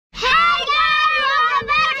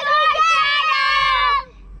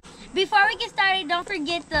get started, don't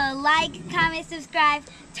forget to like, comment, subscribe,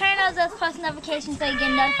 turn on those post notifications so you get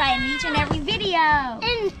notified in each and every video.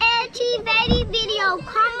 And every video,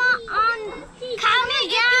 comment Comment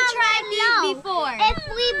if you tried these before. If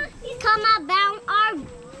we come about our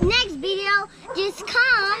next video, just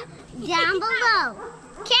comment down below.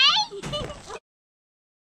 Okay?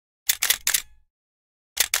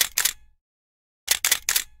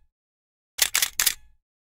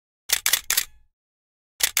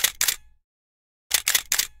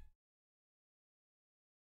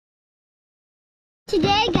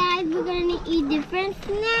 Today, guys, we're gonna eat different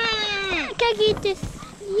snacks. I eat this.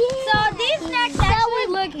 Yeah. So these snacks actually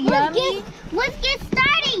look yummy. Let's get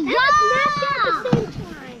started, y'all.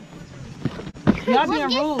 Y'all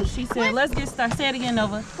being rude. She said, let's get started. Say it again,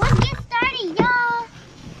 Nova. Let's get started, y'all.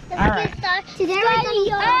 Let's get started. Today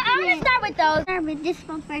we're I'm gonna start with those. Start with this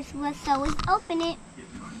one first. So let's open it.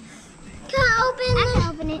 Can I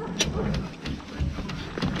open it?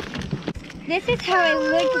 This is how it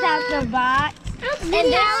looks out the box. And this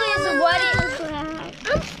is what it looks like.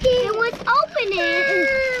 I'm scared. Let's open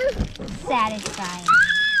it. Satisfying.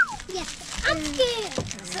 Yes, I'm scared.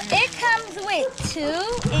 So it comes with 2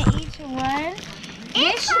 in each one.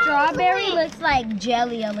 This strawberry looks like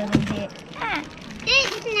jelly a little bit.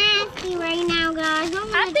 It's nasty right now, guys.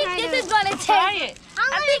 I think this is gonna taste. Try it.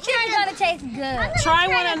 I think this is gonna taste good. Try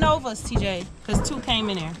one of Nova's, TJ, because 2 came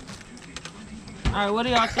in there. All right, what do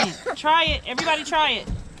y'all think? Try it. Everybody try it.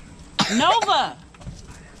 Nova.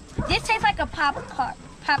 This tastes like a Pop-Tart.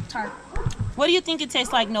 What do you think it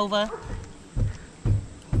tastes like, Nova?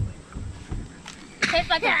 Tastes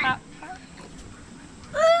like a Pop-Tart.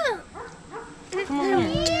 Come on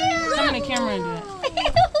here. Come in the camera and do it.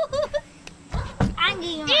 I'm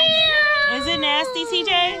getting my Is it nasty, TJ?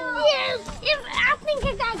 Yes. I think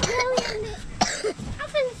it got jelly in it. I'm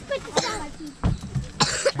gonna spit this out like you.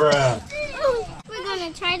 Bruh. We're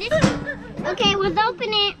gonna try this. Okay, let's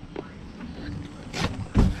open it.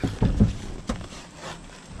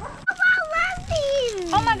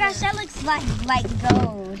 Oh my gosh, that looks like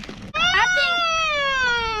gold. I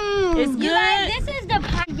think It's good. you guys, this is the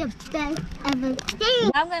Best ever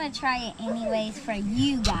thing. I'm gonna try it anyways for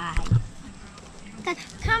you guys.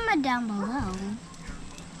 Comment down below.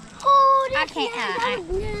 Oh, I that's can't. that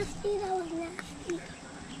was nasty. That was nasty.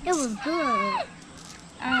 It was good.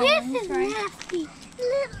 This is Try. nasty.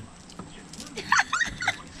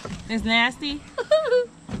 It's nasty.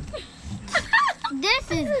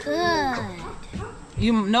 This is good.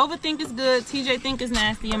 Nova think it's good, TJ think it's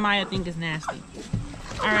nasty, and Maya think it's nasty.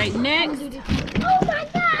 All right, next. Oh my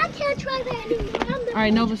God, I can't try that anymore. All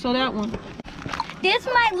right, Nova, show that one. This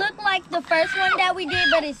might look like the first one that we did,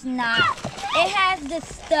 but it's not. It has the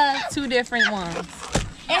stuff. 2 different ones.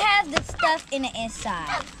 It has the stuff in the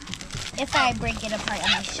inside. If I break it apart,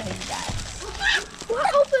 I'm gonna show you guys.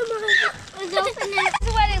 Let's open it. This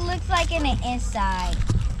is what it looks like in the inside.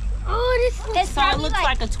 Oh, this It's So it probably looks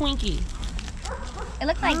like a Twinkie. it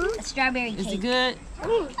looks like a strawberry Is cake. it good?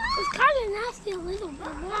 it's kind of nasty a little bit,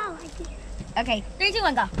 but I like it. Okay, 3, 2,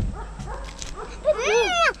 1, go.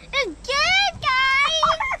 It's good,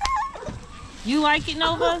 guys. You like it,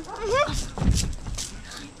 Nova?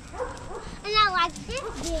 And I like this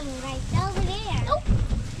thing right over there. Oh.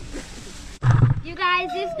 You guys,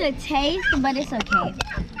 it's the taste, but it's okay.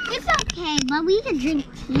 It's okay, but we can drink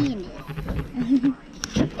tea in it.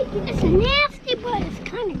 It's nasty, but it's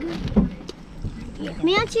kind of good.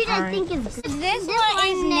 Me and Cheetah All right. think it's good. This one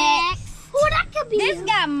is next. Oh, that could be. This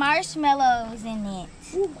got marshmallows in it.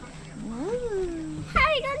 How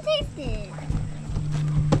are you gonna taste it?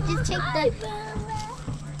 Just take the.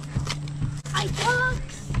 I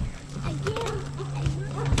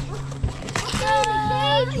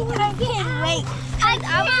can't wait. I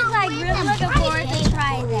was like really looking forward to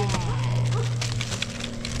try that.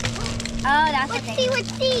 Oh, that's Let's okay. see,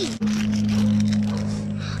 let's see.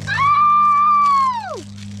 Oh!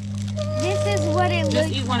 This is what it Just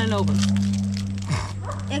looks eat one of Nova's.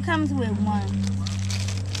 It comes with one.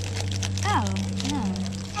 Oh, no.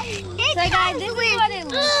 So guys, this is what it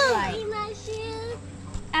looks like.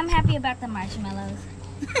 I'm happy about the marshmallows.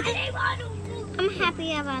 I'm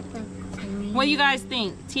happy about the. What do you guys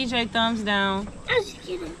think? TJ thumbs down. I'm just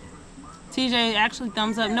kidding. TJ actually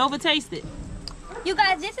thumbs up. Nova, taste it. You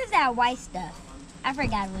guys, this is that white stuff. I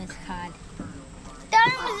forgot what it's called.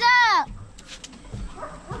 Thumbs up.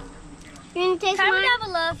 You want to taste Comment mine? down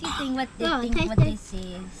below if you think what taste it. this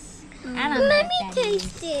is. I don't know Let what me that is.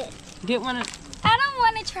 taste it. Get one of. I don't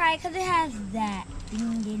want to try it because it has that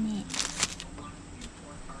thing in it.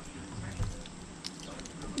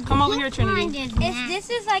 Come over here, Trinity. This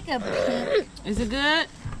is like a pink. Is it good?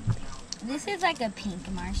 This is like a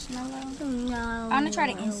pink marshmallow. No. I'm gonna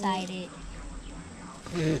try to inside it.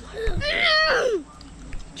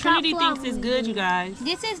 Trinity thinks it's good, you guys.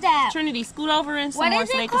 This is that. Trinity, scoot over in some What more is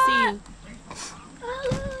so it they can see you.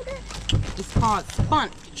 It's called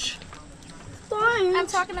sponge. I'm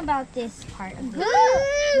talking about this part of it.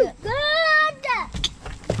 Good.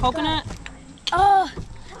 Coconut? Oh,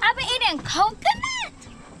 I've been eating coconut.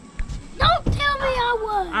 Don't tell me I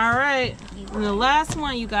was. All right. And the last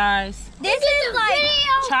one, you guys. This is like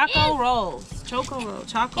Choco rolls. Choco roll.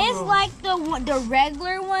 Choco it's rolls. like the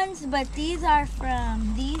regular ones, but these are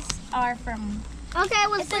from. Okay,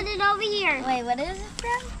 let's put it over here. Wait, what is it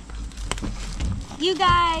from? You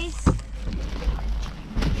guys,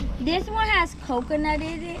 this one has coconut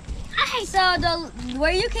in it. So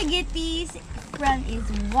where you can get these from is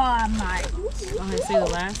Walmart. Okay, see the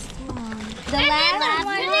last one. The last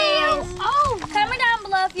one is. Oh, comment down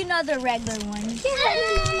below if you know the regular one.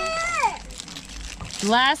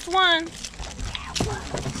 Last one.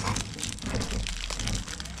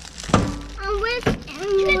 I'm with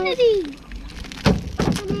Trinity.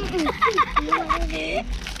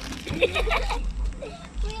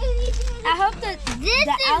 I hope the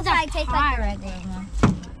outside tastes like the regular one.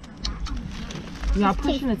 Y'all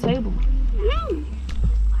pushing the table.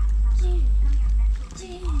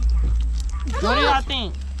 What do y'all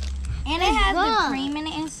think? And it has the cream in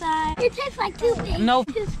the inside. It tastes like toothpaste. No.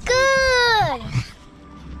 It's good.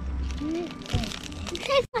 It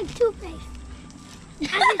tastes like toothpaste.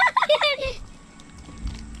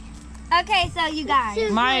 Okay, so you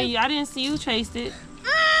guys. Maya, I didn't see you taste it.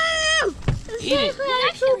 Eat it.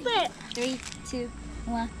 Like toothpaste. 3, 2,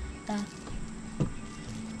 1, go.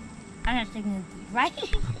 I'm not taking it right.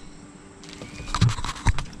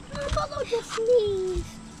 Mama just sneeze.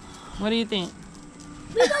 What do you think?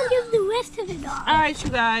 We're gonna give the rest of it all. All right, you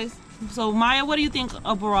guys. So Maya, what do you think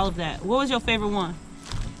overall of that? What was your favorite one?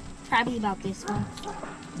 Probably about this one.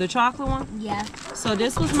 The chocolate one? Yeah. So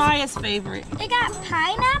this was Maya's favorite. It got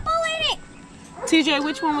pineapple in it. TJ,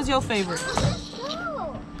 which one was your favorite?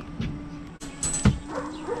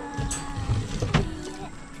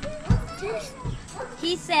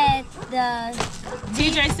 He said the.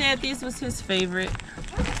 TJ said this was his favorite.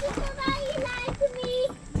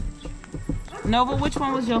 Nova, which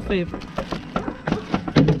one was your favorite?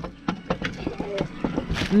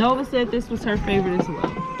 Nova said this was her favorite as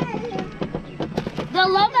well. The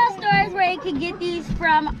local stores where you can get these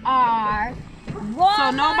from are Walmart.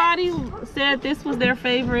 So nobody said this was their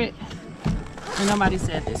favorite, and nobody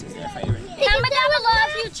said this was their favorite. Comment down below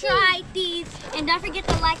if you tried these, and don't forget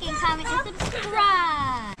to like and comment and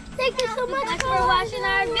subscribe. Thank you so much Thanks for watching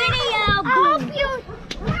our video.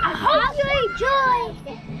 I hope you enjoyed.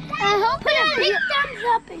 I hope put a big thumbs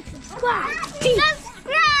up and subscribe. Peace.